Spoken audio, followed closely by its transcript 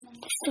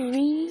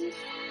Three,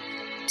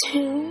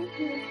 two.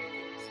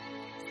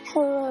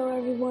 Hello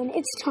everyone,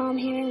 it's Tom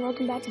here and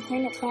welcome back to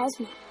Planet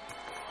Plasma.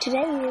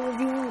 Today we are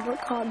reviewing a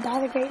book called By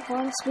the Great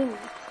Horn Spoon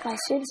by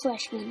Sid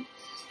Fleischman.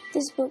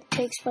 This book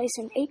takes place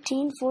in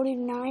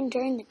 1849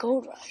 during the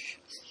Gold Rush.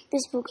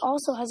 This book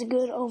also has a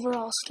good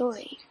overall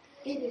story.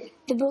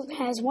 The book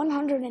has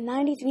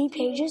 193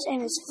 pages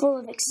and is full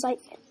of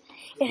excitement.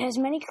 It has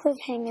many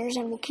cliffhangers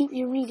and will keep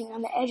you reading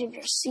on the edge of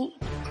your seat.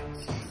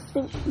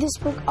 This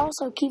book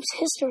also keeps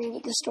history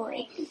with the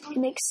story. It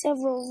makes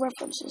several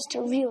references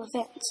to real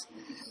events.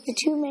 The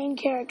two main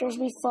characters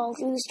we follow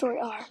through the story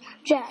are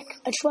Jack,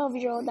 a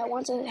 12-year-old that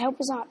wants to help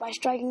his aunt by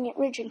striking it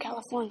rich in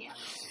California,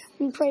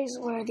 and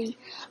Praiseworthy,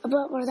 a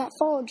butler that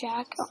followed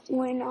Jack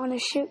when on a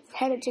ship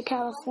headed to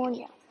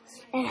California,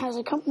 and has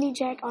accompanied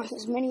Jack on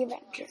his many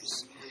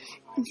adventures.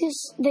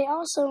 They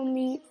also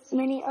meet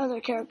many other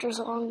characters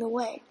along the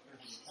way.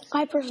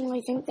 I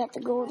personally think that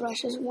the Gold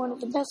Rush is one of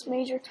the best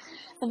major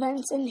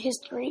events in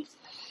history.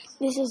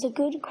 This is a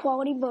good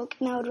quality book,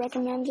 and I would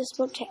recommend this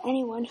book to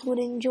anyone who would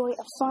enjoy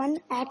a fun,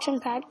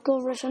 action-packed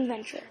Gold Rush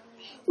adventure.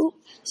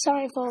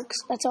 Sorry folks,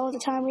 that's all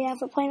the time we have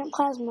for Planet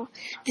Plasma.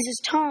 This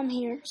is Tom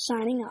here,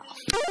 signing off.